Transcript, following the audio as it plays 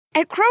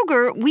At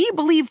Kroger, we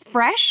believe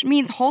fresh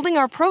means holding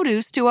our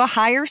produce to a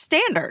higher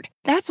standard.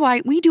 That's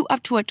why we do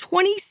up to a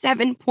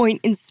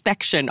 27-point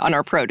inspection on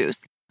our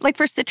produce. Like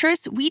for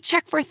citrus, we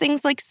check for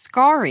things like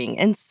scarring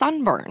and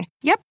sunburn.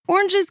 Yep,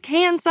 oranges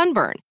can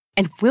sunburn,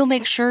 and we'll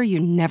make sure you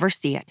never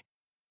see it.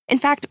 In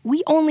fact,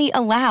 we only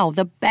allow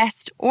the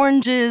best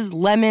oranges,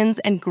 lemons,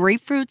 and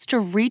grapefruits to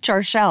reach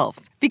our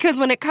shelves. Because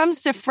when it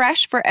comes to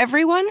fresh for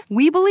everyone,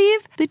 we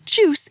believe the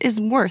juice is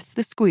worth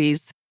the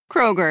squeeze.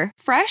 Kroger,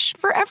 fresh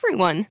for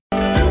everyone.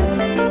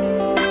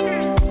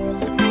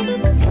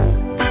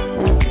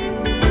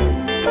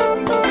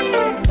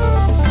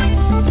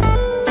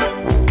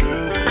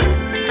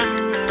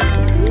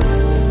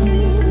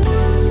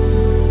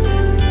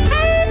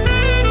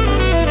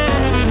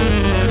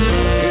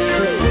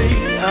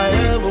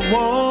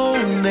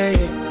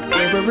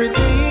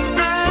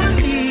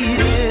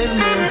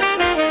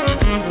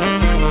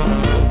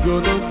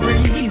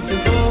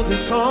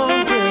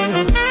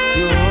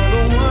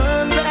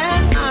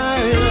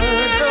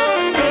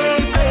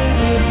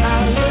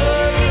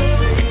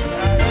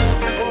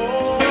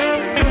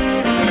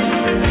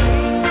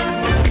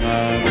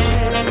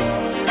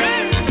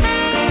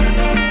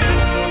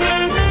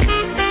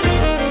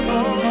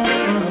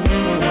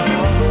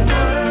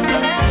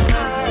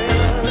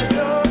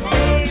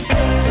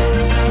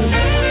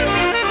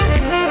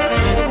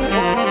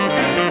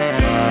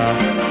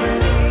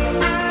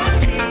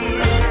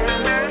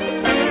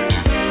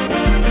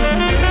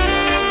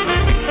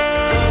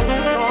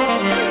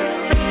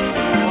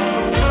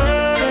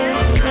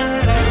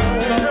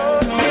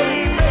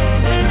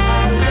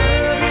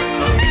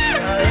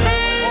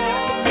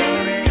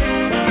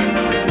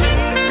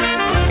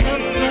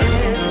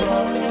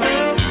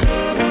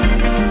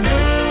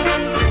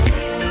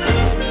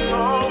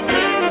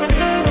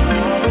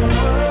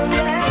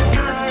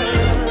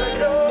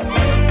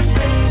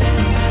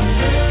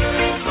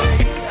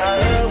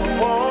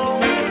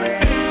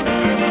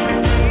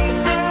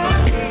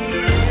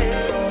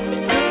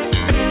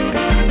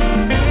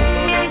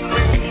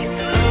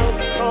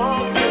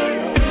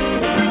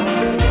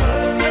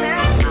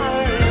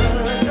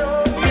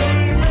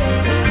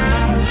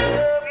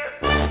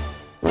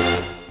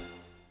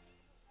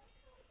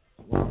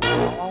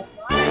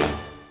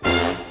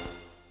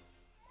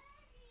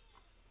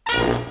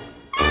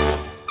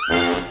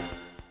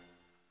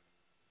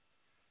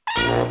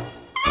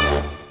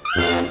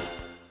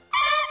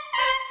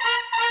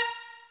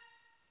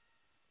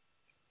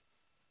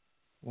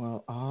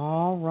 Well,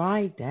 all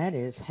right. That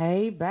is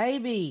Hey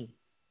Baby.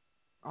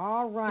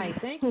 All right.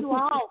 Thank you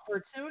all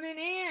for tuning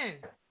in.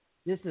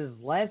 This is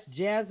Let's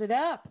Jazz It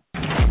Up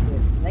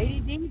with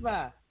Lady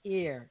Diva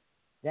here.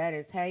 That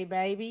is Hey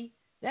Baby.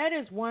 That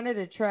is one of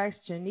the tracks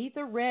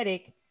Chenitha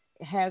Reddick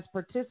has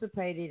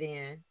participated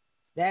in.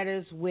 That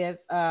is with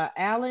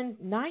Alan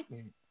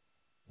Knighton.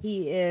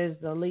 He is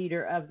the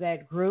leader of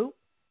that group.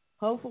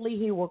 Hopefully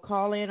he will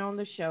call in on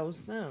the show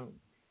soon.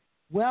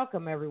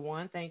 Welcome,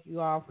 everyone. Thank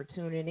you all for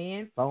tuning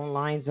in. Phone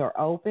lines are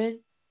open.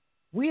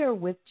 We are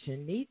with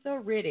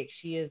Chenitha Reddick.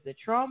 She is the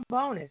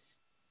trombonist.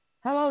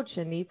 Hello,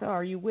 Chenitha.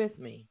 Are you with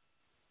me?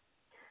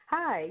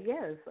 Hi.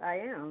 Yes, I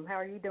am. How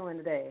are you doing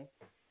today?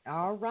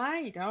 All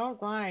right. All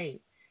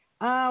right.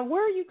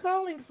 Where are you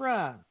calling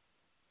from?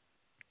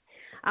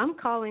 I'm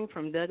calling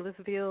from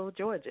Douglasville,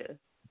 Georgia.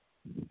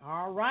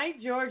 All right,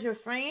 Georgia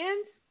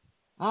fans.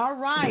 All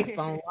right.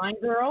 Phone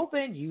lines are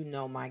open. You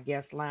know my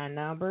guest line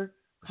number.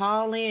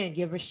 Call in,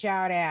 give a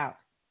shout out.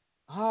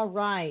 All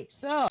right.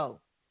 So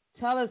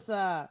tell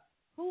us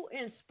who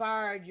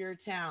inspired your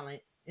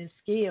talent and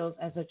skills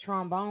as a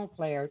trombone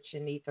player,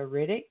 Chenitha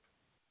Reddick?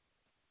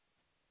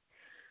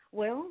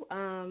 Well,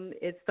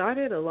 it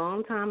started a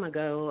long time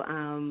ago.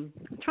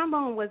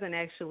 Trombone wasn't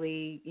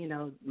actually,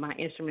 my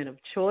instrument of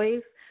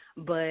choice,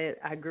 but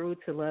I grew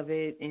to love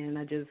it, and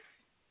I just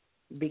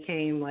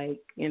became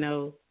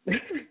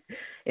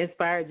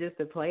inspired just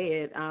to play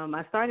it.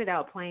 I started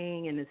out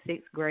playing in the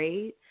 6th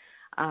grade.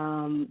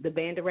 The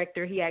band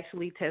director, he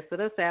actually tested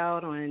us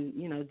out on,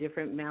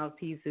 different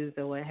mouthpieces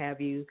or what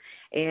have you.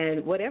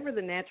 And whatever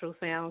the natural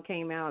sound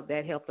came out,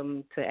 that helped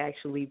them to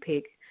actually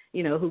pick,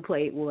 who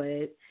played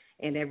what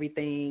and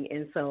everything.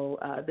 And so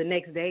the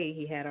next day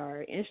he had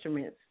our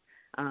instruments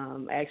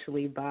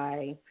actually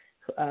by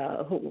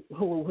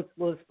who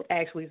was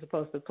actually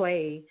supposed to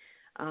play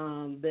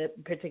the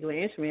particular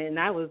instrument, and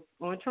I was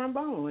on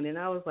trombone, and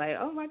I was like,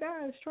 oh my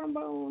gosh,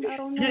 trombone, I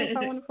don't know if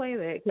I want to play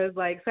that, because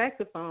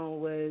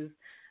saxophone was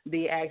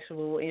the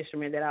actual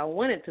instrument that I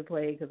wanted to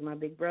play, because my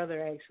big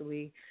brother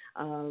actually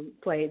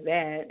played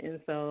that,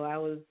 and so I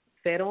was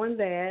set on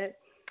that.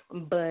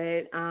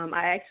 But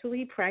I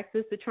actually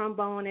practiced the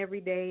trombone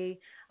every day.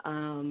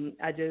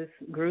 I just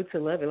grew to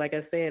love it. Like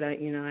I said,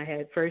 I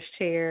had first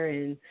chair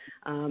and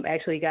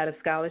actually got a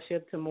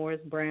scholarship to Morris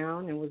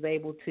Brown and was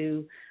able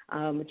to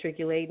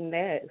matriculate in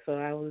that. So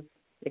I was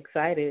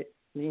excited,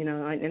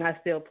 and I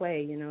still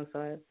play,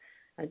 so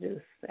I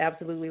just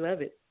absolutely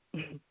love it.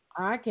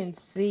 I can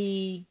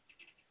see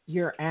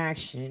your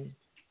action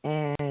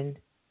and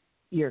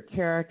your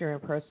character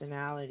and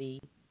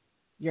personality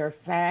your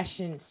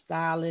fashion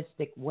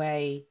stylistic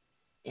way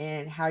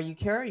and how you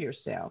carry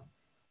yourself.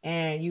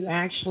 And you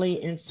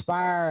actually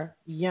inspire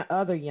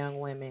other young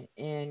women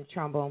and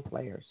trombone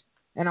players.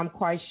 And I'm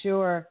quite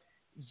sure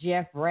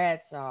Jeff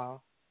Bradshaw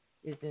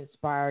is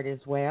inspired as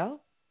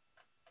well.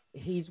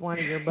 He's one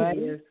of your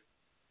buddies.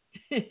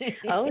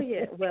 Oh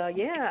yeah, well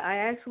yeah, I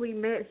actually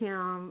met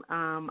him.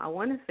 I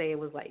want to say it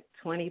was like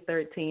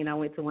 2013. I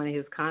went to one of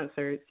his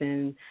concerts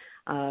in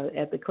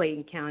at the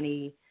Clayton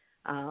County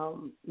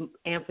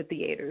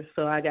amphitheater.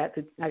 So I got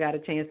a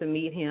chance to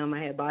meet him.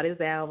 I had bought his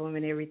album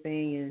and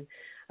everything,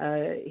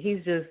 and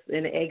he's just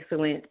an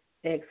excellent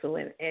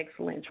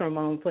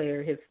trombone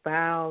player. His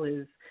style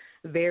is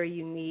very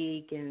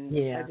unique, and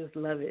I just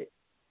love it.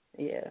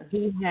 Yeah.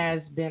 He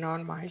has been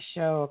on my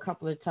show a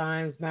couple of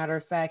times. Matter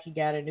of fact, he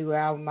got a new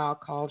album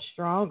out called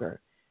Stronger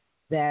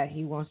that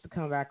he wants to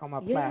come back on my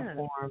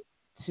platform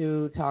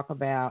to talk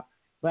about.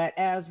 But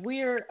as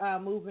we're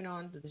moving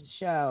on to the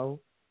show,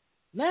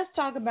 let's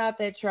talk about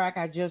that track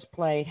I just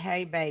played,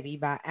 Hey Baby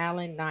by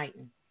Alan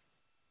Knighton.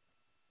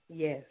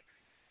 Yes.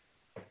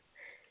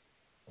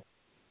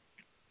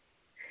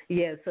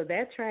 Yeah, so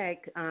that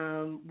track,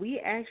 we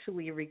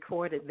actually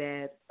recorded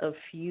that a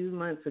few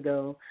months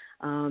ago.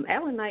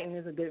 Alan Knighton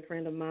is a good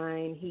friend of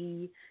mine.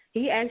 He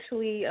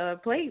actually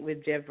played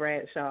with Jeff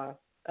Bradshaw.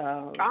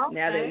 Now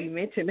that you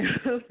mention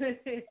him.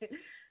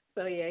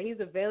 So yeah,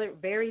 he's a very,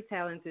 very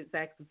talented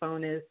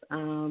saxophonist.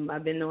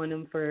 I've been knowing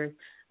him for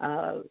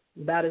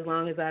about as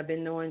long as I've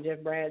been knowing Jeff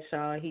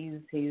Bradshaw. He's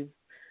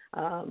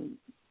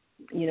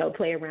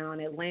play around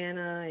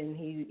Atlanta, and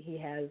he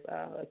has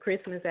a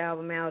Christmas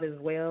album out as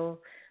well.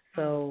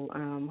 So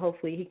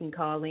hopefully he can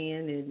call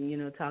in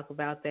and talk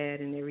about that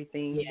and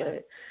everything.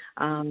 Yeah.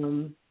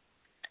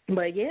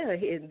 But yeah,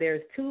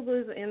 there's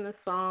tubas in the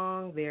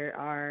song. There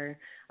are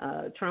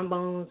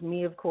trombones,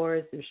 me of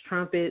course. There's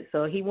trumpets.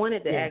 So he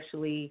wanted to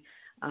actually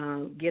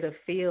get a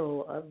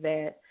feel of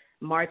that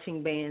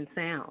marching band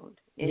sound.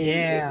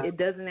 And it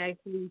doesn't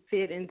actually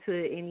fit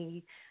into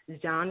any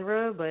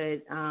genre,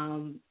 but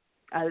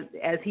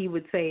as he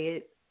would say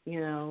it,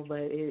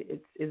 but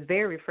it's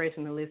very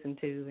refreshing to listen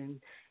to.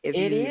 And if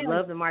you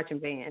love the marching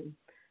band,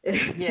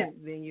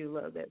 then you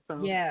love that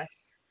song. Yes.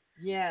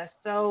 Yes.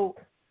 So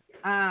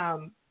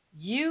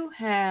you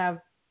have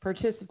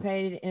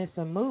participated in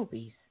some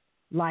movies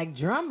like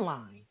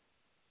Drumline.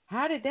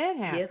 How did that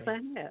happen? Yes, I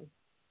have.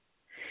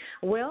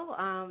 Well,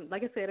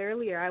 like I said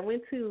earlier, I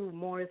went to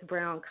Morris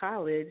Brown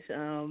College,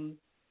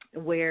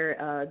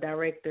 where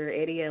director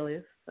Eddie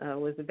Ellis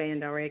was the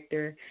band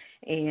director,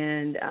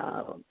 and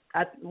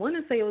I want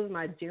to say it was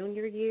my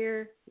junior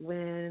year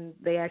when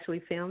they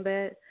actually filmed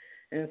that.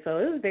 And so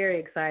it was very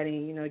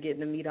exciting,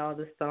 getting to meet all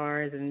the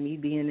stars and me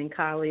being in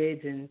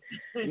college and,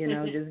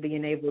 just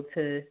being able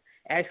to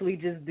actually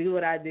just do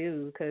what I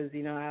do because,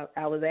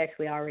 I was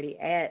actually already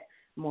at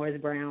Morris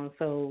Brown.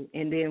 So,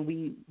 and then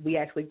we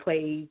actually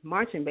play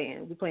marching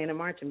band. We play in a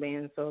marching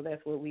band, so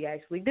that's what we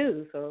actually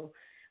do. So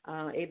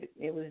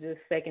it was just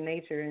second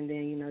nature. And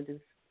then,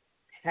 just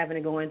having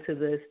to go into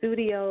the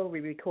studio, we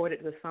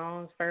recorded the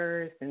songs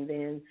first, and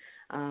then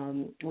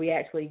we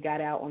actually got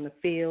out on the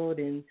field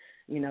and,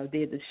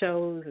 did the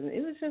shows, and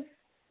it was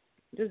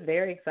just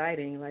very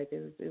exciting. Like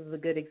it was a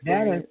good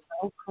experience. That is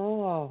so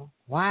cool.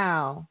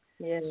 Wow.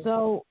 Yeah.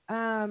 So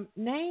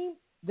name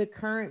the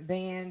current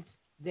bands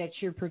that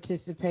you're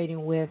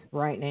participating with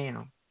right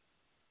now.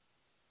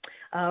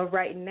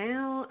 Right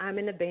now, I'm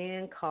in a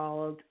band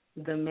called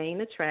The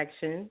Main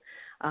Attraction.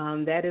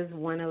 That is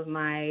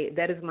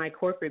my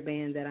corporate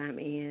band that I'm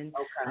in,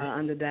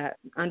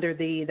 under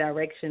the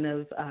direction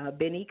of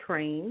Benny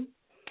Crane.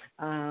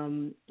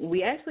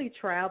 We actually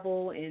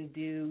travel and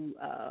do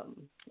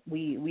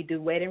we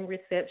do wedding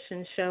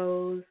reception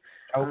shows.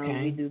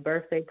 We do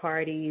birthday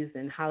parties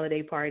and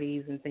holiday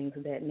parties and things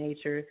of that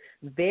nature.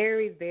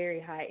 Very, very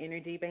high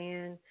energy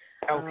band.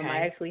 I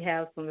actually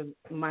have some of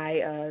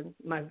my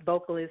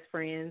vocalist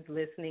friends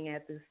listening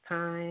at this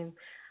time.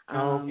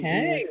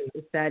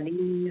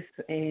 Denise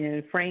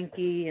and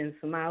Frankie and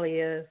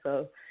Somalia.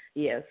 So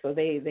so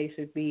they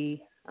should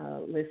be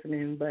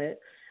listening. But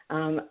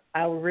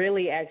I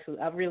really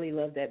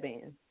love that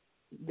band.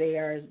 They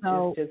are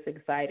just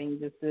exciting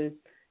just to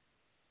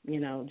play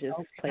in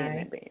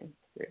that band.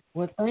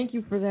 Well, thank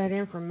you for that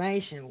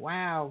information.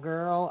 Wow,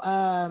 girl.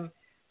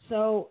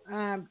 So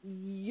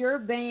your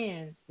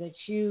bands that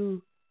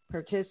you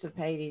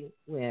participated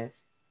with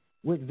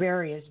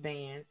various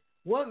bands,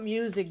 what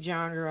music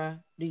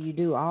genre do you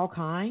do? All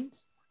kinds?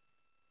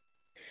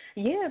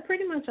 Yeah,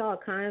 pretty much all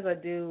kinds. I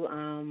do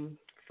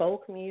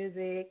folk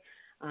music.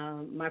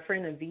 My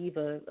friend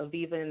Aviva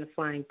and the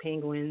Flying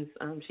Penguins,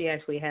 she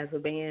actually has a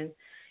band,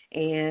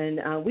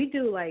 and we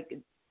do like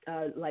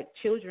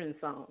children's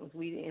songs.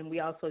 We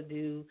also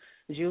do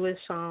Jewish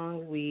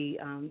songs. We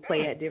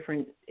play at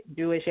different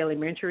Jewish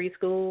elementary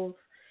schools,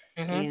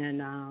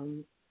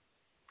 and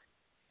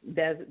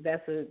that's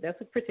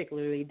a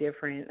particularly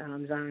different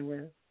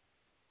genre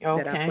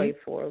that I play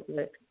for.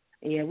 But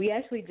yeah, we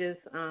actually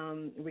just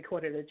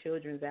recorded a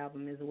children's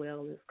album as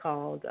well. It's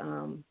called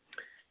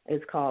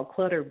It's called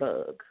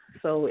Clutterbug.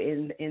 So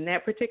in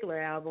that particular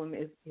album,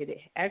 it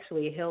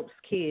actually helps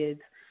kids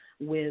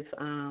with,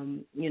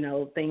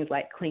 things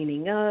like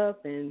cleaning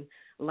up and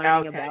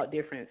learning about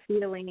different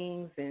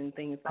feelings and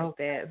things like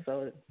that.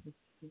 So,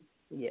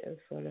 yeah,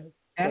 sort of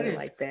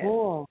like that.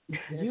 Cool.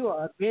 You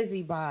are a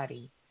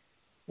busybody.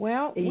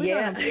 Well,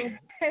 we're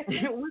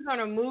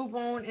gonna move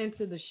on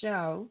into the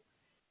show.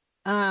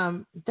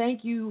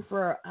 Thank you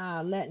for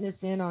letting us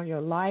in on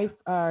your life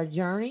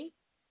journey.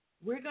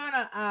 We're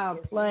gonna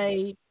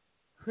play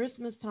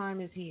 "Christmas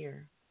Time Is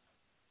Here."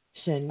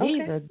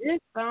 Chenitha,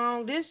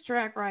 this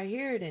track right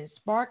here, it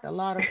sparked a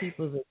lot of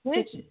people's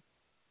attention.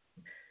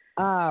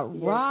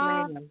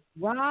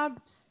 Rob's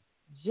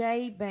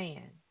J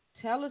Band.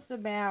 Tell us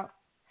about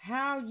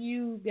how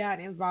you got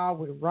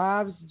involved with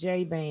Rob's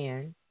J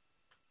Band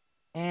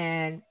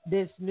and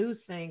this new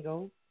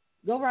single.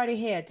 Go right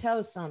ahead. Tell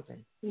us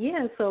something.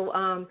 Yeah. So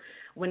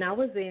when I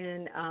was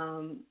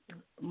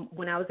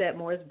at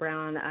Morris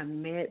Brown, I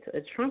met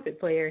a trumpet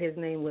player. His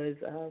name was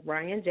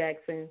Ryan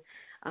Jackson.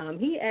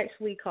 He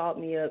actually called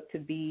me up to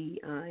be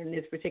in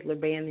this particular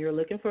band. They were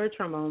looking for a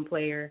trombone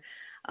player.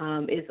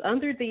 It's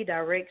under the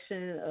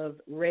direction of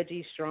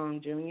Reggie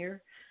Strong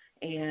Jr.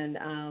 And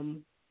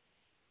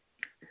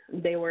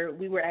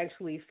we were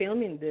actually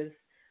filming this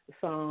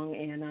song,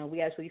 and we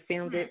actually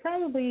filmed it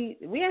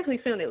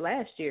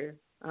last year.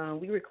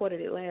 We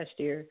recorded it last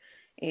year,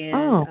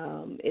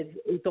 and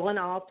it's on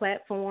all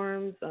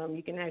platforms.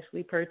 You can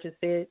actually purchase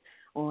it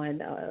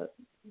on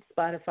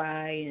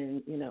Spotify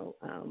and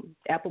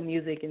Apple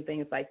Music and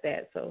things like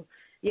that. So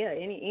yeah,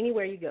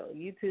 anywhere you go,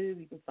 YouTube,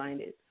 you can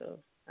find it. So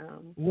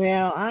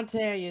well, I'll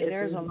tell you,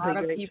 there's a lot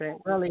of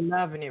people really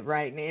loving it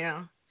right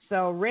now.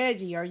 So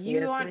Reggie, are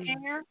you on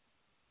air?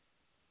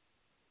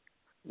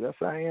 Yes,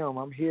 I am.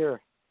 I'm here.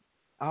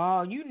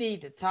 Oh, you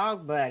need to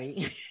talk,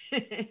 buddy.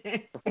 You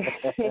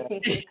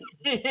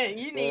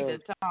need to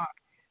talk.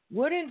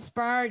 What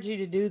inspired you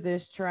to do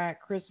this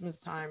track, "Christmas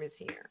Time Is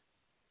Here"?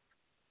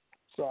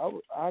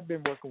 So I've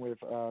been working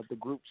with the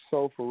group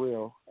Soul For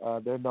Real.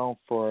 They're known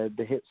for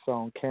the hit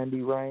song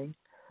 "Candy Rain."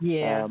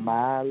 Yeah.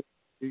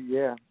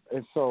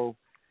 And so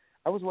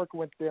I was working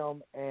with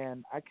them,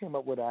 and I came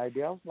up with an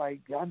idea. I was like,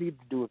 y'all need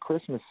to do a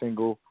Christmas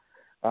single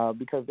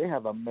because they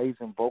have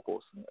amazing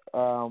vocals.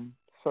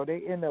 So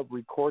they ended up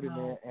recording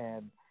it,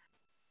 and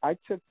I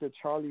took the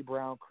Charlie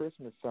Brown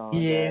Christmas song.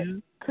 Yeah.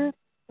 Christmas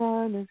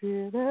time is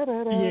here. Da,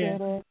 da, da,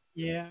 da.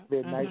 Yeah.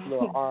 That nice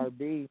little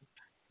R&B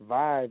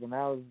vibe, and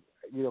I was,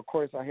 of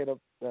course, I hit up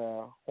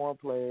the horn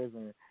players,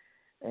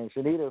 and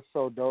Chenitha's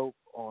so dope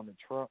on the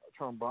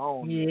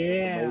trombone.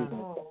 Yeah.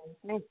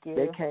 Thank you.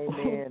 They came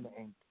in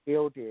and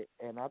killed it,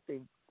 and I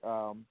think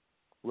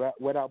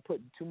without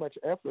putting too much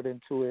effort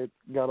into it,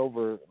 got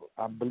over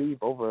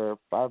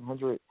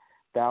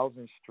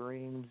 500,000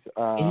 streams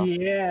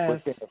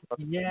within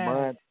a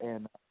month,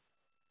 and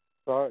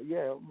so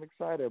I'm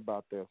excited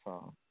about that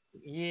song.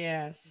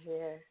 Yes.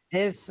 Yeah.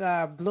 It's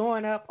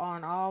blowing up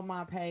on all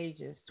my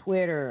pages,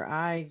 Twitter,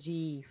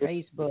 IG,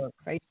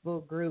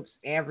 Facebook groups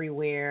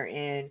everywhere,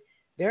 and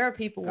there are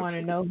people want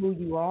to know who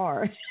you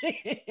are.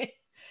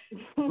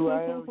 Who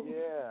I am?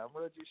 Yeah, I'm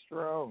Reggie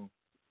Strong.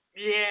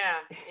 Yeah.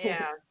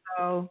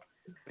 So,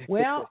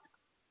 well,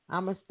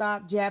 I'm going to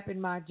stop japping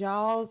my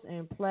jaws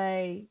and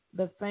play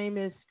the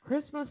famous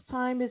 "Christmas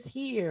Time Is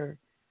Here,"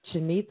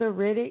 Chenitha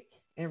Reddick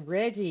and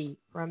Reggie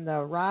from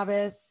the Rob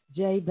S.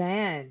 J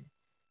Band.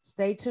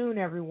 Stay tuned,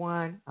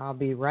 everyone. I'll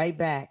be right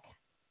back.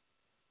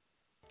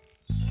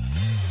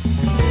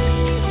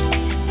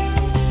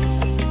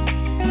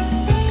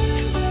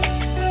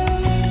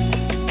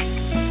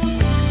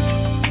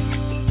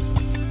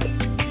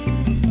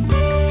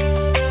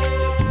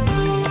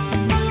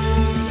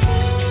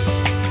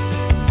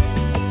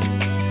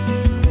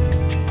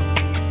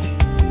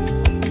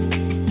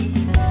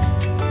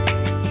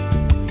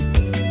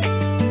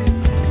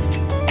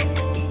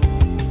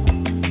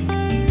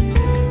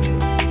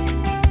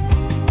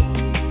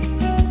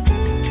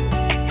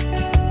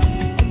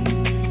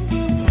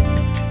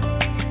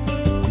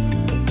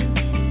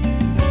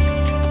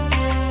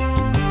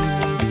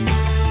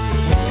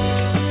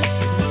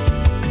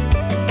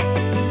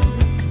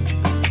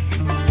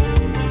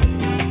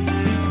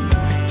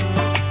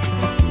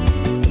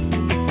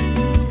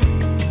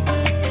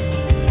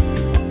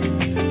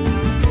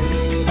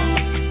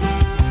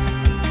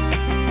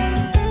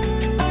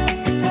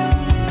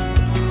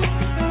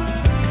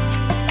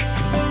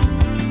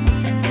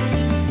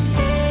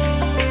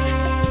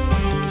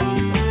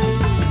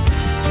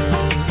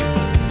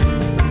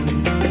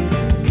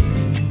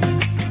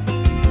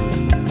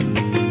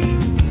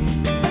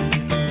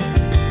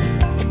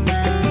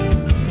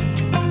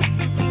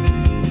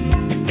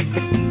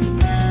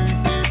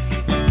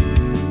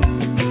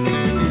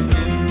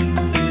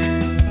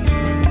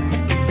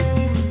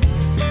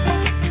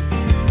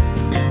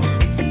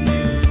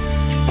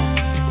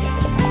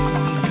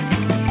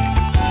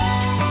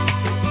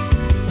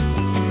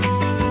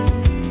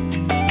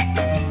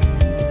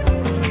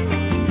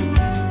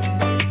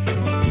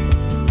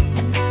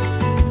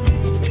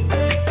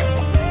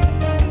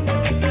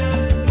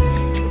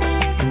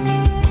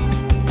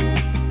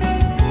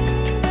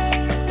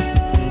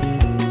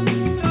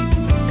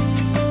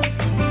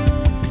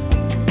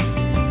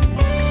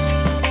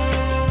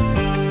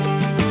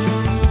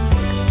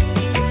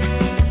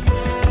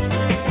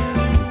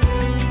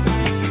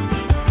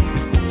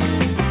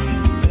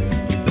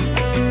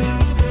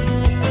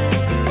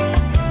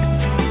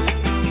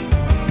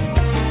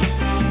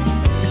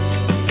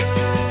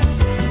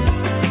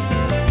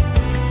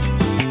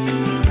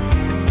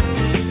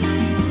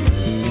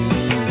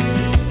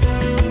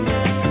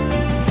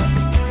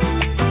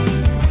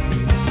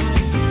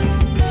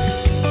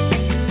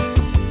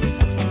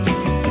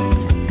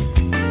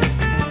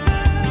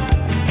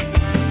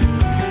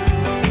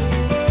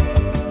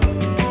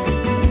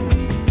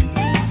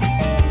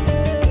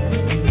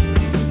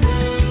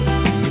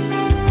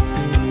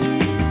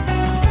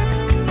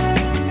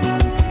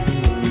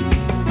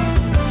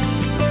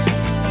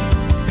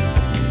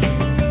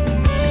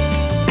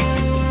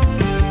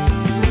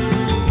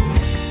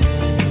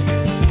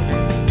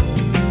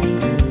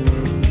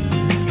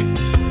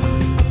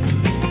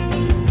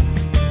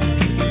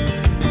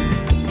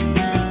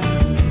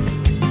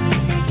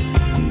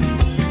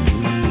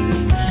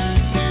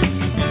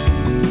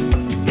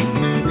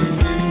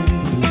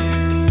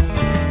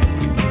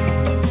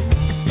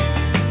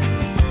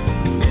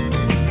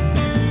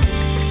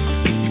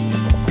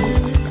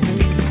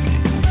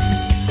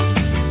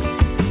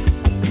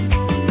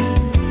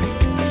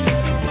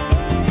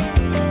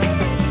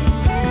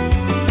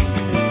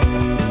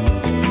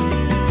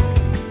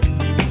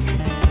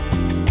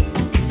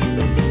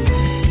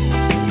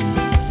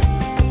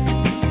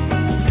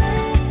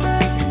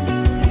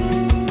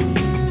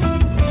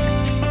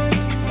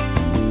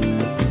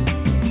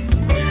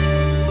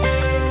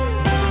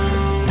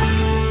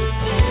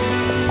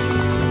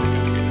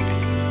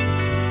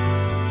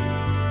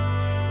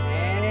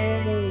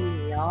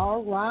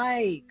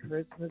 right.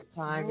 Christmas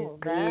time is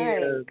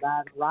here.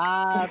 By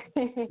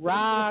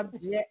Rob's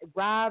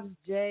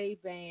J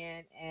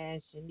Band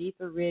and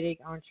Chenitha Reddick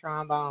on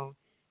trombone.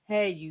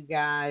 Hey, you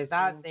guys,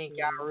 I think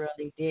y'all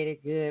really did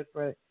it good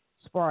for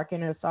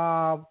sparking us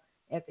all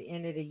at the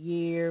end of the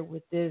year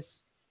with this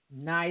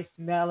nice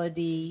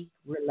melody,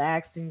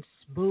 relaxing,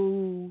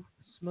 smooth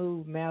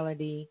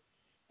melody.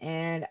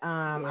 And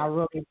I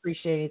really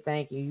appreciate it.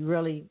 Thank you. You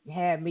really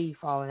had me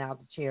falling out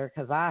the chair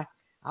because I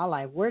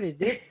like, where did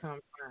this come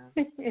from?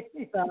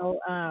 So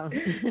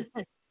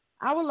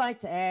I would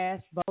like to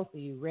ask both of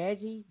you,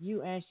 Reggie,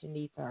 you and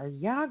Chenitha, are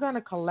y'all going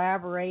to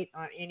collaborate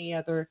on any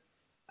other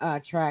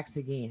tracks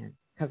again?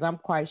 Because I'm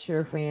quite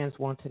sure fans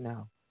want to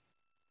know.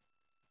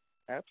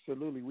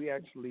 Absolutely. We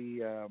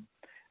actually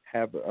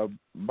have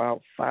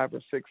about 5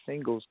 or 6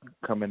 singles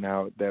coming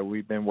out that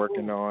we've been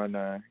working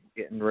on,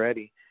 getting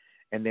ready.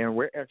 And then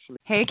we're actually...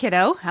 Hey,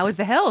 kiddo, how was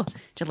the hill?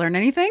 Did you learn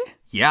anything?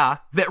 Yeah,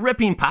 that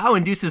ripping pow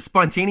induces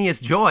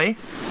spontaneous joy.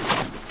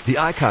 The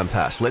Icon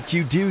Pass lets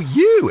you do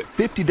you at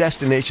 50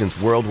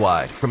 destinations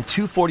worldwide from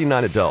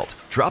 $249 adult.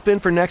 Drop in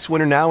for next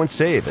winter now and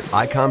save at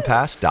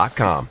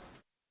iconpass.com.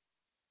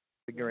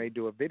 We're going to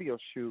do a video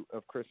shoot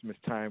of Christmas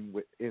Time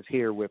is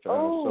here with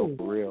So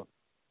For Real.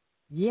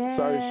 Yeah.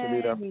 Sorry,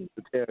 Chenitha,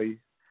 to tell you.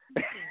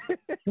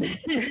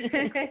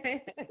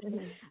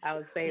 I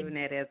was saving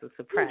that as a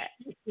surprise.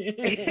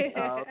 Okay.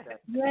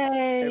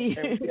 Yay!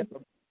 And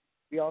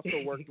we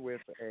also worked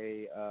with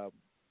a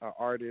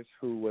artist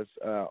who was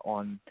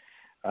on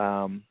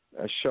a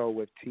show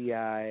with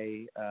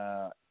T.I.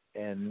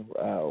 And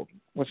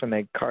what's her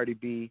name, Cardi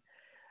B,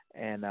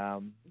 and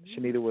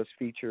Chenitha was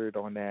featured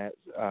on that,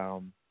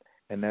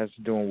 and that's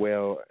doing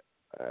well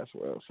as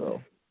well.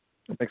 So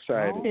I'm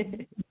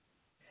excited.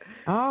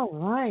 All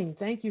right.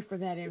 Thank you for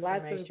that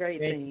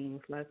information.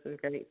 Lots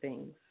of great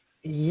things.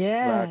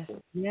 Yes,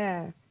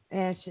 yes.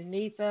 And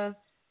Chenitha,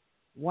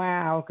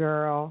 wow,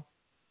 girl.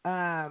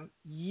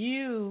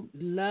 You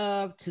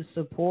love to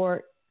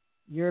support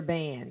your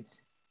bands.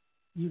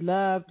 You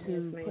love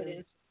to put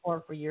in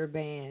support for your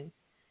bands.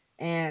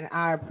 And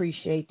I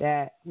appreciate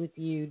that with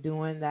you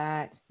doing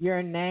that.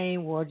 Your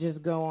name will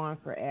just go on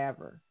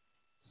forever.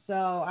 So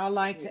I'd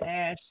like to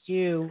ask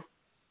you,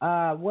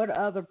 what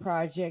other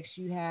projects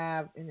you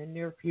have in the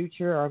near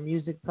future or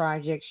music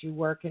projects you're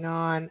working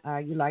on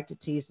you like to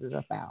tease us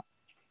about?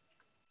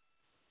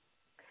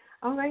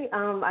 All right.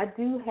 I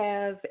do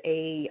have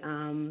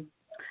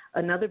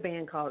another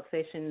band called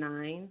Session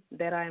 9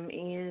 that I'm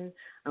in.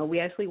 We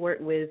actually work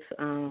with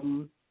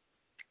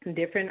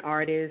different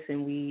artists,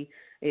 and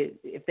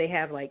if they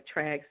have like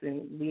tracks,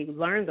 and we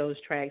learn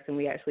those tracks, and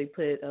we actually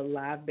put a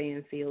live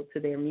band feel to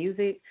their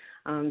music.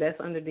 That's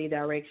under the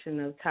direction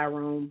of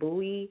Tyrone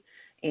Bowie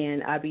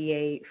and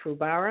Abiye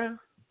Fubara.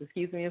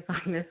 Excuse me if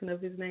I'm messing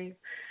up his name.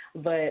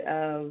 But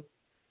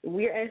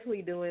we're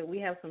actually we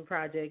have some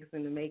projects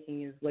in the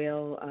making as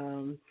well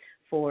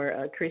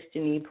for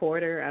Christian E.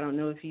 Porter. I don't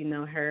know if you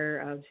know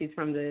her. She's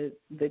from the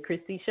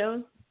Christie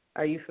Show.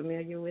 Are you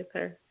familiar with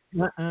her?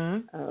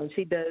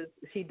 She does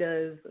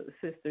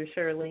Sister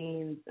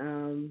Charlene.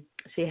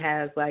 She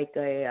has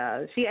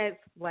she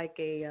acts like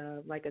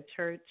a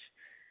church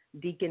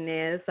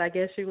deaconess, I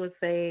guess you would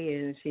say,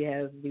 and she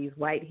has these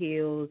white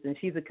heels, and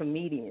she's a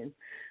comedian.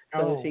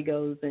 So she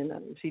goes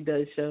and she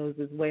does shows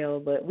as well.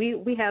 But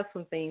we have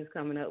some things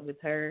coming up with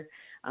her,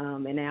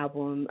 an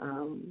album.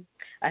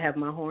 I have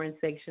my horn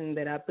section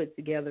that I put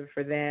together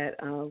for that,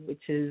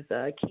 which is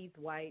Keith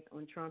White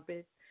on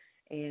trumpet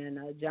and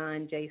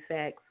John J.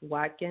 Sachs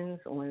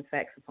Watkins on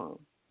saxophone.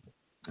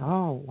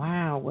 Oh,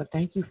 wow. Well,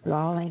 thank you for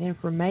all that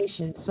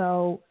information.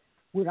 So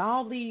with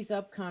all these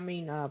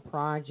upcoming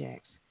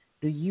projects,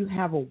 do you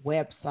have a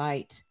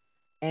website?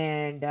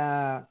 And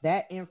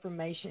that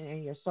information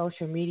and your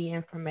social media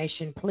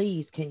information,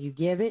 please, can you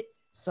give it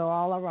so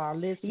all of our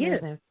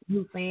listeners and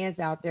new fans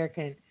out there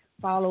can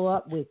follow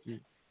up with you?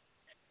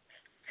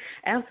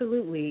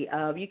 Absolutely.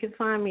 You can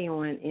find me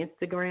on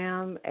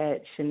Instagram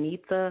at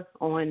Chenitha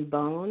on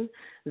Bone.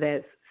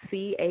 That's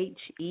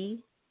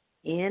ChenithaOnBone.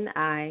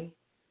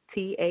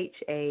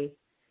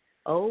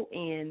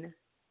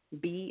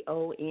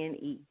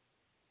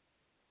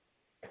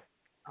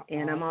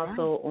 And I'm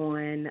also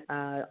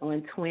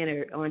on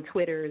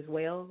Twitter as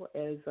well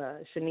as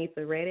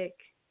Chenitha Reddick.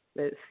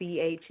 That's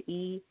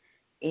ChenithaReddick.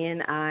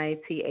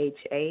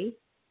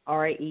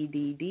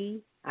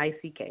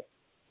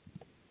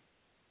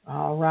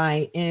 All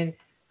right. And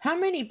how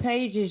many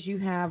pages you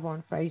have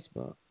on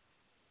Facebook?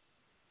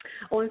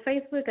 On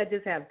Facebook, I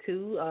just have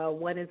 2.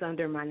 One is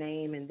under my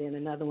name, and then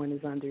another one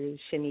is under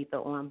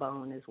Chenitha on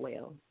Bone as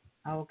well.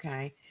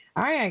 Okay.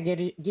 I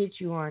gotta get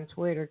you on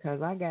Twitter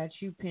because I got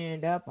you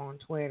pinned up on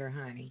Twitter,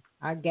 honey.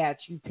 I got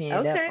you pinned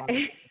up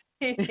on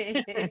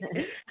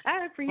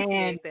I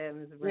appreciate that,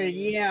 Ms.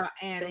 Brady. Yeah,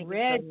 and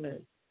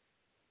Reggie,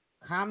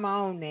 come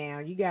on now.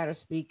 You got to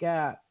speak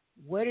up.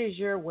 What is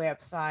your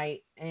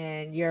website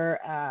and your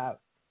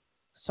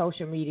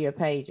social media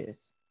pages?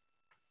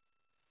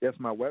 Yes,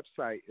 my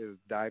website is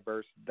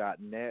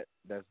diverse.net.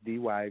 That's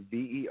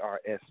DYVERSTSE,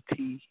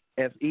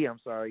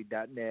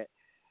 .net.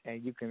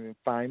 And you can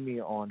find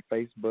me on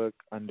Facebook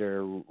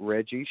under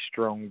Reggie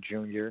Strong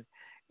Jr.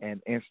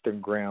 and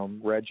Instagram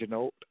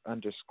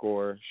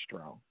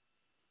Reginald_Strong.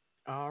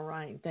 All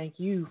right. Thank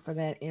you for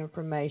that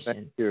information.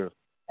 Thank you.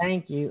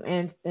 Thank you.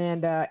 And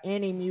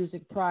any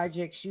music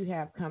projects you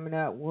have coming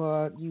up,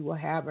 you will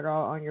have it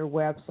all on your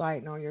website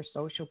and on your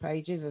social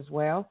pages as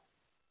well?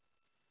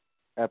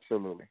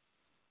 Absolutely.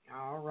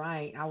 All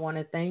right. I want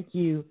to thank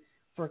you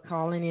for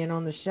calling in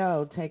on the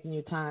show, taking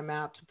your time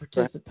out to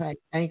participate.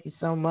 Thank you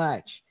so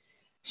much.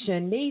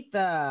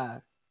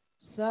 Chenitha.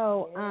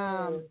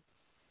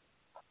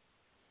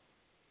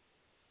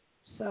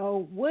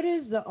 So what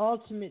is the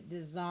ultimate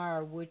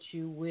desire which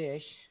you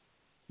wish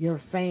your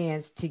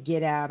fans to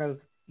get out of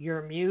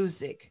your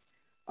music,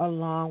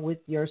 along with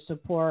your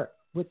support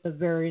with the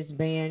various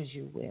bands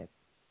you with?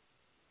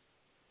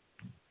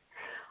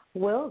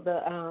 Well,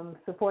 the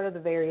support of the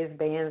various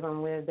bands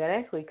I'm with, that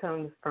actually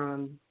comes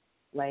from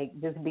like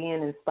just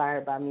being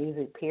inspired by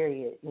music,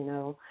 period, you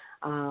know,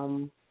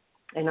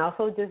 and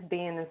also just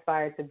being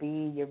inspired to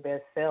be your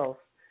best self.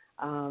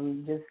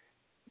 Just,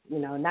 you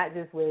know, not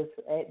just with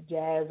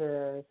jazz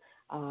or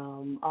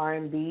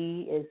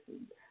R&B. It's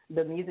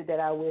the music that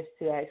I wish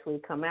to actually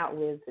come out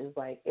with is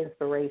like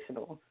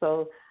inspirational.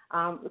 So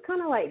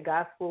kind of like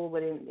gospel,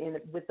 but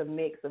with a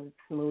mix of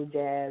smooth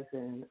jazz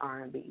and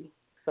R&B.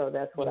 So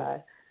that's what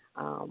I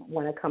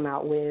want to come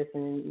out with,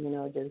 and, you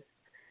know, just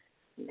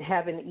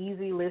have an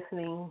easy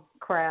listening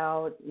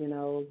crowd. You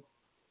know,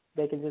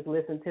 they can just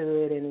listen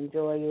to it and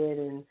enjoy it,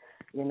 and,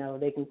 you know,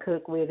 they can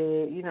cook with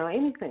it, you know,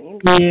 anything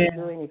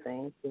do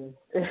anything.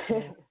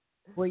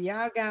 Well,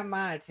 y'all got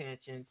my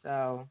attention,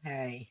 so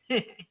hey.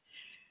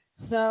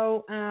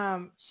 So,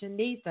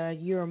 Chenitha,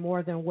 you're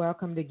more than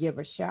welcome to give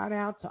a shout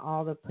out to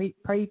all the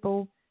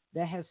people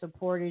that have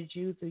supported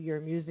you through your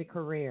music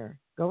career.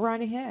 Go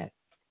right ahead.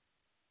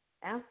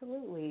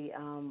 Absolutely.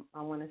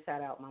 I want to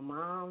shout out my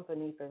mom,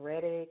 Chenitha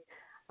Reddick.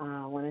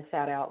 I want to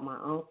shout out my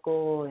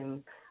uncle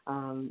and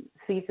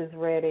Cephas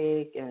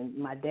Reddick, and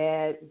my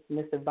dad,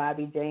 Mr.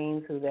 Bobby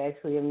James, who's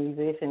actually a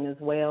musician as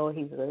well.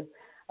 He's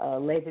a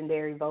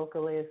legendary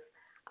vocalist.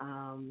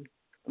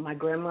 My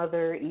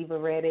grandmother, Eva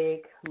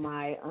Reddick,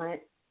 my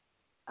aunt,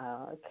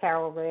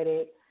 Carol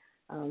Reddick.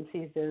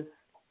 They've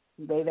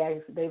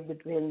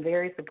been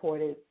very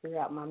supportive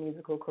throughout my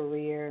musical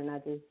career, and I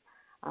just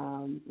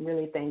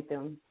really thank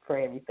them for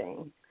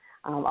everything.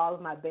 All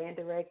of my band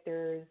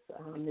directors,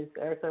 Ms.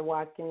 Eartha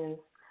Watkins,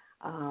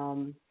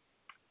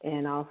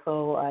 and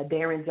also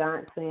Darren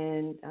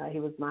Johnson.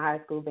 He was my high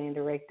school band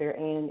director,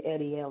 and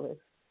Eddie Ellis.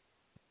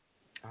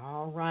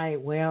 All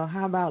right. Well,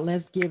 how about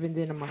let's give them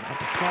a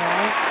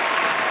applause.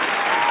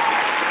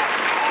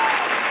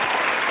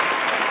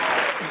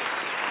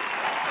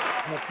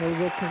 That they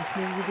will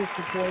continue to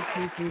support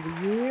you through the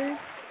years.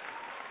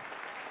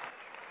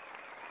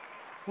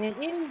 And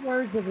any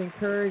words of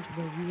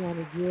encouragement you want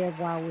to give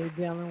while we're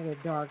dealing with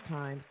dark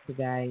times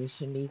today,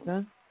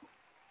 Chenitha?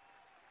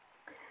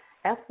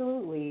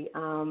 Absolutely.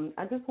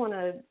 I just want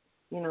to,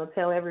 you know,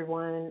 tell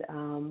everyone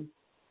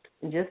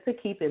just to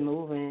keep it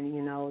moving,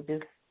 you know,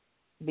 just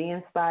be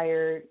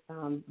inspired,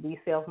 be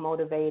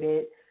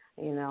self-motivated.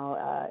 You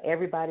know,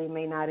 everybody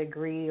may not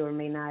agree or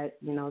may not,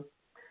 you know,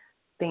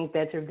 think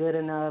that you're good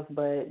enough,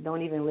 but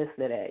don't even listen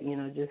to that. You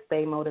know, just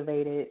stay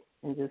motivated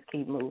and just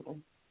keep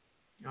moving.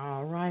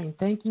 All right.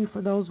 Thank you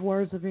for those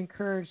words of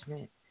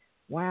encouragement.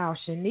 Wow.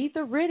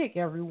 Chenitha Reddick,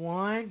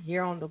 everyone,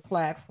 here on the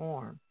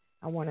platform.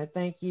 I want to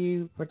thank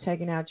you for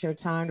taking out your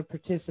time to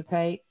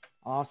participate.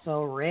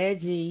 Also,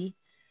 Reggie,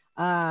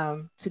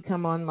 to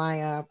come on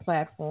my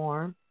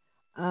platform.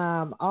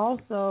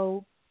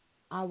 Also,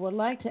 I would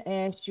like to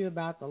ask you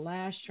about the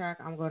last track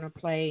I'm going to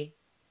play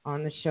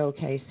on the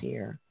showcase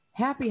here.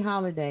 Happy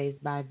Holidays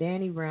by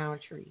Danny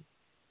Roundtree.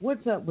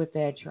 What's up with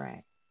that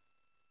track?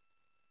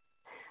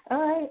 All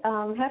right.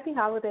 Happy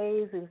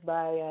Holidays is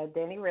by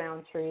Danny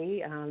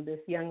Roundtree. This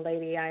young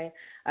lady, I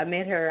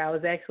met her. I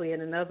was actually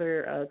in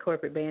another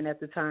corporate band at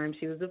the time.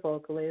 She was a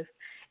vocalist,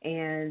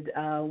 and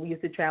we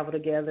used to travel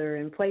together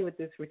and play with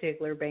this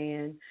particular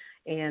band.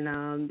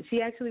 And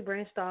she actually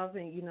branched off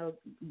and, you know,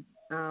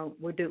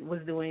 was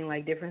doing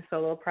like different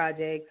solo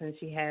projects, and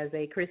she has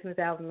a Christmas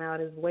album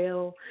out as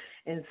well.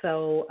 And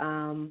so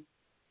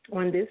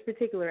on this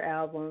particular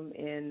album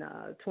in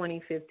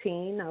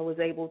 2015, I was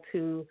able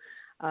to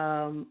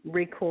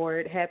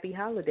record Happy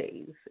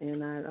Holidays,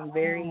 and I'm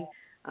very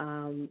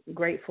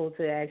grateful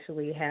to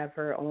actually have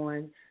her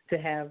on, to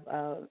have,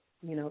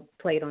 you know,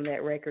 played on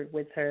that record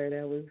with her.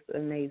 That was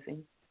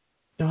amazing.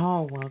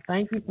 Oh, well,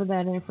 thank you for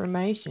that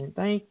information.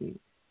 Thank you.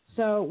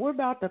 So we're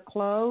about to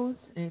close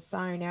and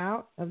sign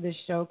out of this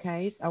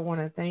showcase. I want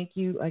to thank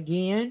you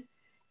again.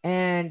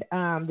 And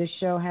the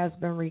show has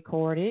been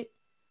recorded.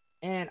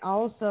 And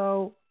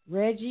also,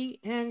 Reggie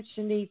and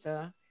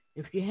Chenitha,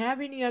 if you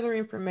have any other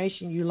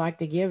information you'd like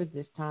to give at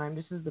this time,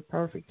 this is the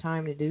perfect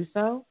time to do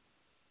so.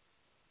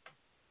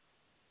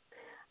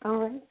 All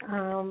right.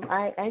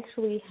 I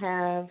actually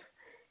have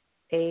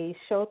a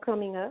show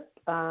coming up.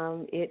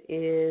 It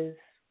is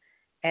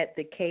at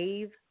the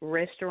Cave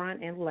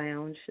Restaurant and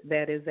Lounge.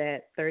 That is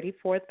at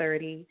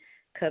 3430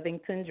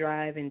 Covington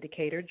Drive in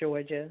Decatur,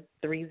 Georgia,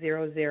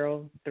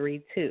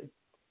 30032.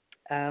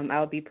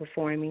 I'll be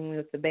performing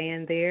with the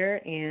band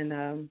there,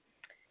 and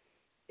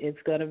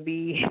it's going to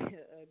be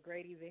a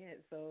great event.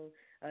 So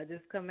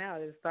just come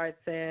out. It starts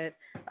at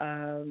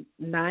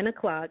 9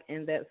 o'clock,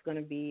 and that's going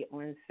to be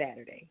on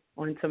Saturday,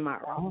 on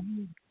tomorrow.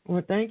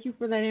 Well, thank you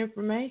for that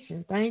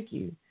information. Thank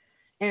you.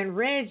 And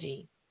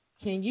Reggie,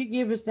 can you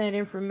give us that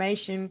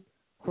information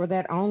for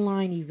that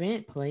online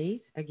event,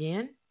 please,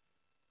 again?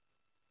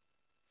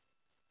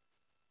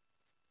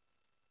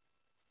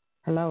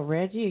 Hello,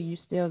 Reggie, are you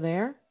still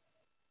there?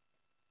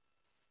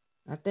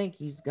 I think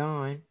he's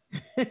gone.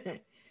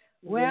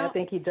 Well, yeah, I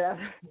think he does.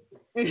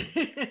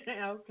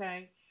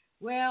 Okay.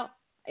 Well,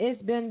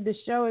 the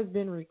show has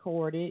been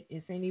recorded.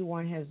 If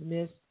anyone has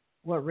missed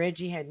what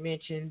Reggie had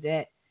mentioned,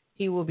 that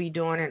he will be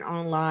doing an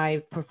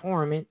on-live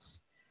performance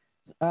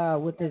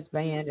with his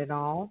band and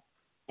all.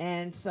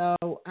 And so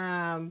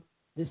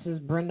this is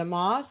Brenda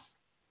Moss,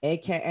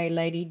 a.k.a.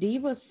 Lady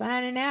Diva,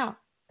 signing out.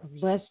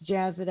 Let's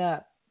jazz it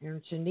up.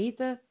 And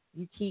Chenitha,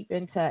 you keep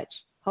in touch.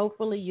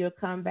 Hopefully you'll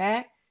come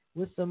back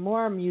with some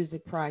more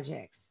music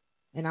projects.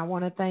 And I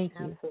want to thank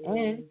you.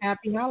 Absolutely. And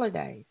happy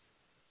holidays.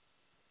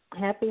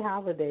 Happy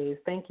holidays.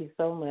 Thank you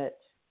so much.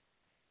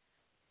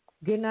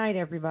 Good night,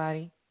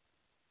 everybody.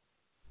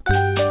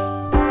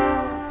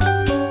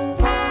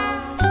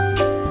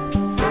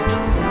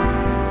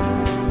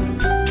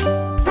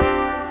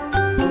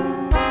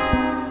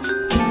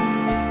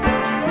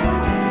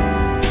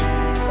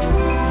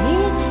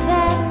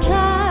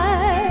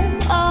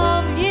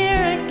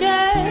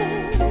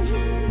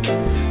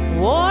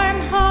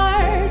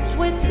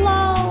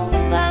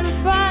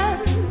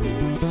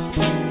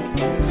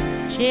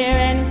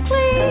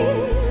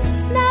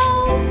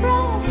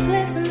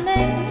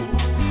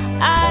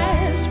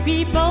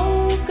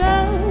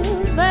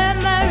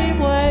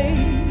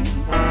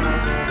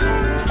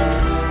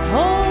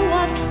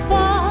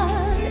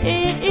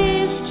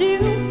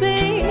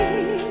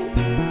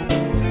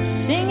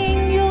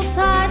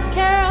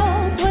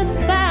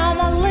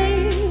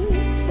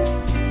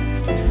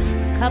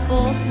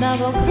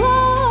 Snuggle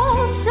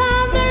close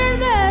under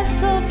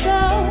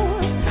mistletoe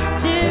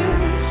to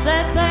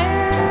set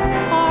their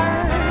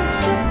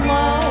hearts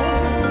aglow.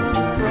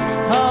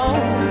 Oh,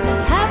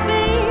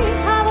 happy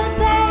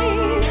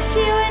holidays to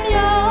you and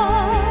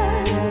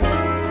yours.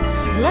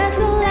 Let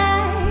the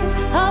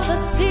light of the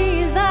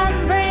season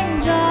bring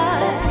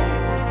joy.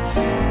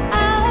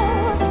 Oh,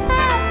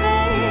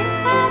 happy,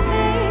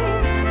 happy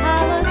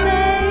holidays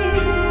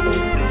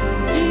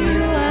to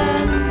you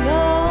and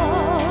yours.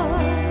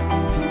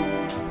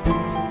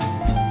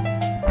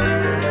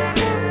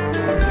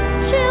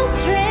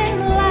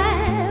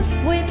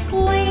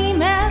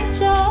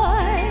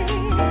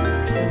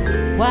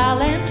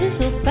 While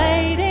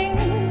anticipating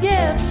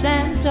gifts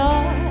and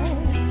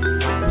toys,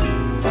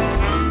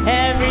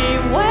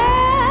 everywhere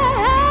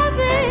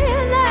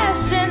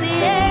happiness in the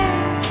air.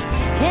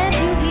 Can't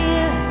you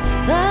hear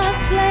the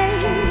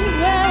sleigh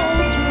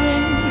bells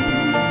ring?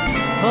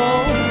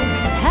 Oh,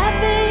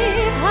 happy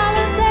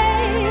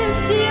holidays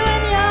to you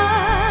and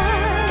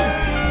yours.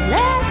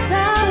 Let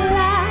the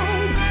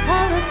light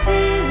of the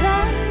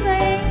season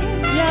bring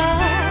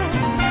joy.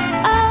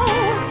 Oh,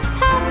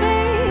 happy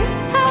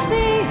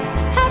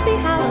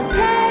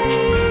holidays.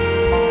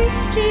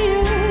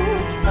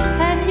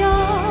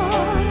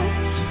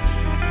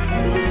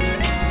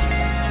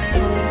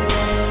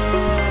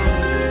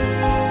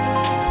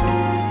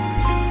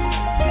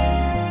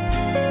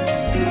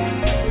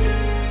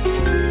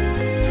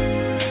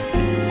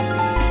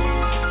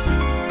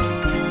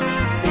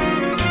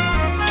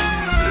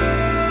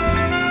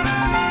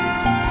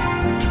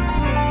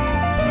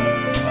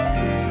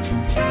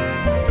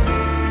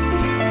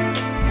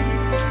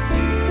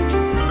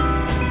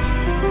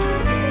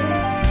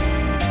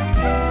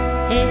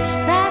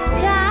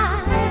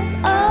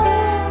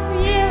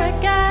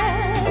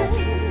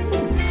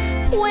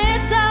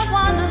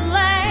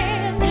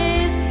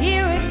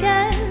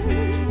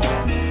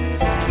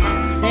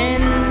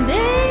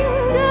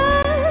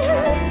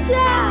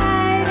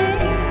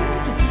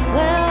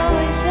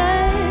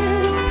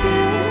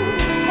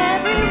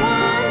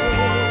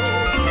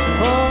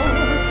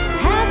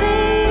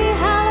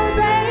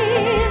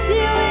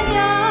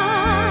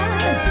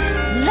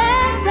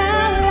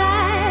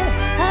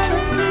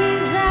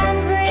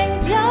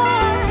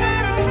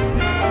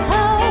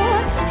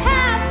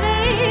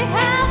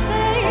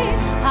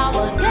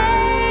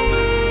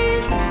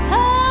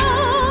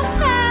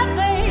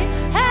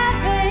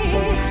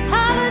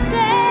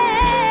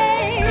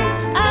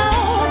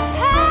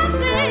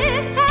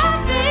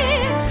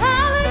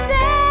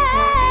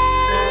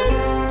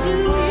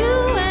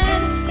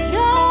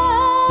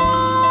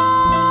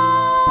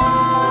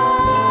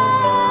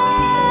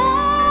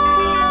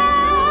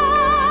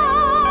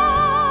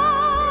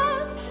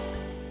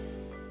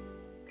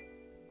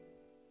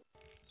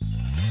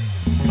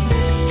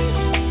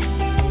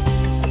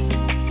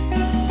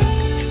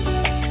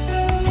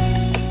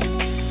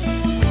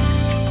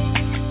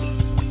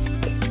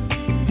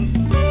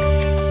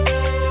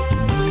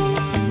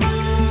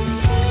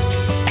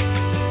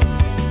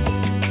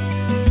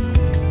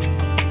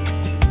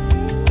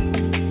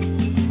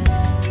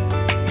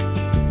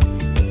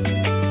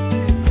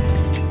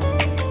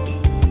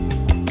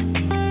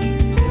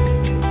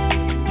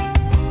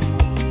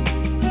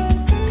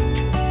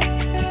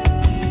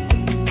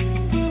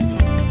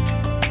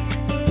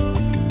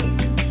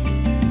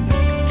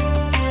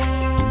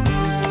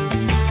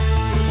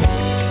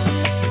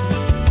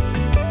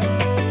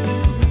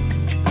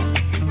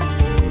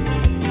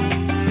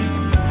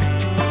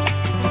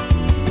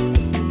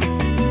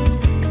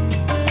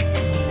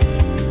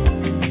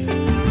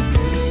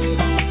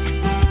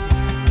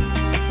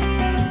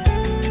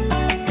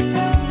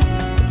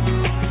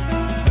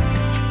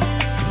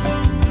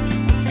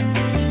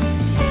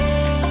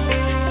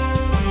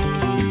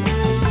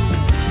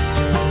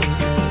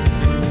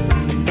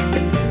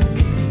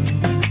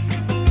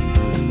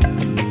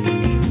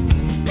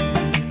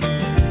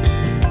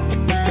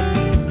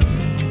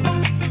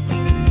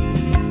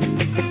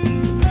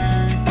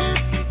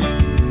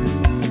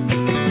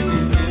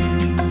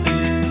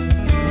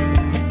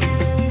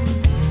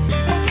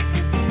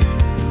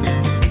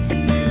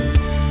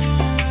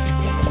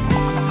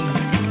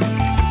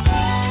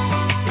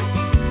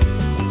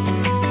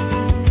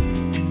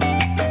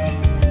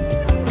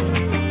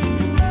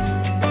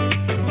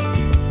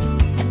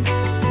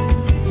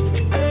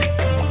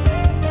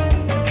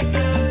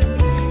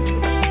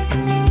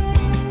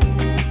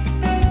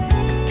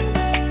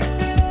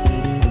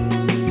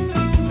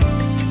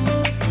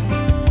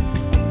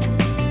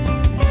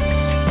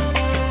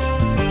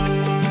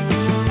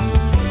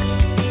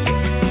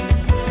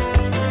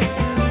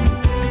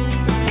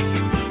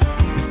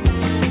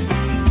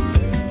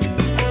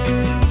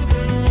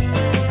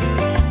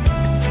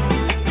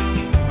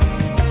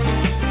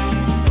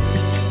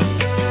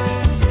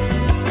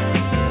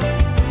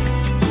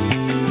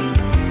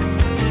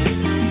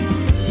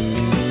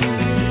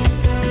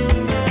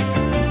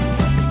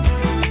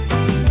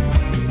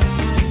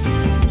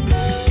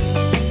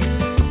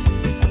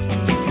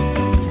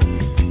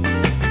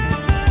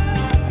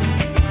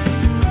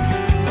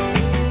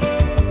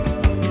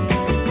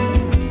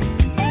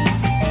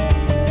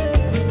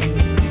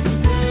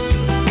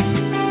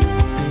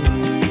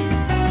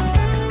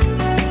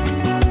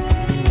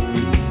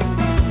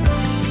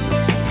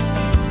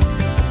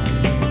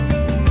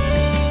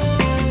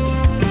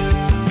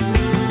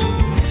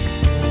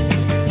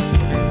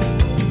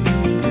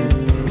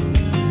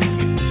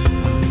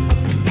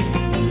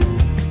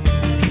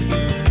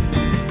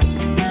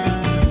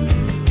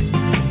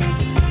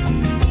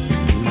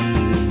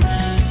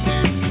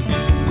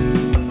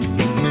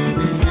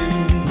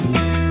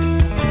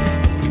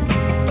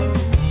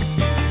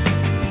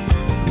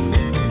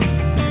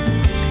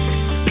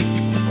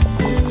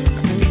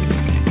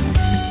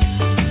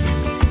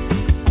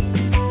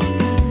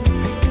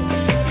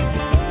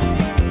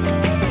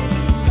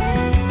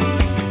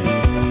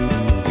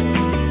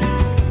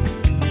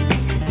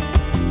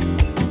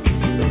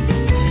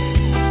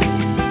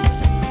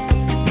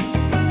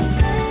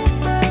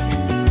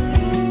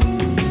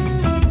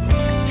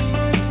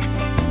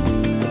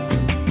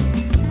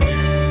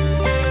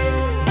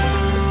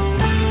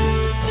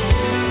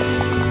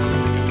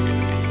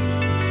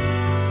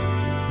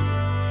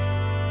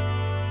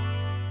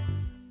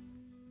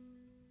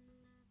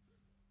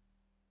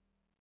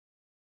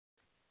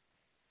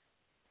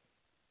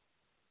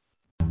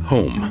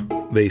 Home.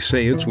 They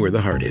say it's where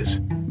the heart is.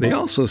 They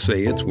also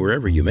say it's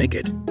wherever you make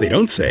it. They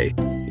don't say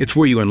it's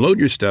where you unload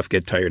your stuff,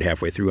 get tired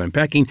halfway through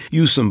unpacking,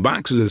 use some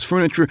boxes as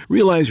furniture,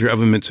 realize your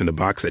oven mitt's in a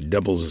box that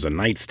doubles as a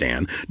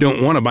nightstand,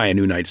 don't want to buy a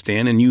new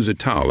nightstand, and use a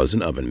towel as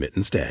an oven mitt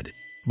instead.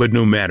 But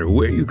no matter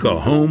where you call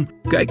home,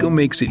 Geico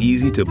makes it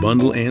easy to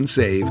bundle and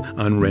save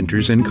on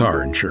renters and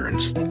car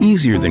insurance.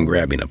 Easier than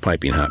grabbing a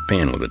piping hot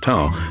pan with a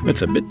towel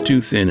that's a bit too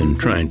thin and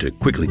trying to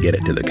quickly get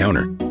it to the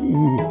counter.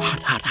 Ooh,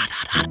 hot, hot, hot,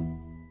 hot, hot.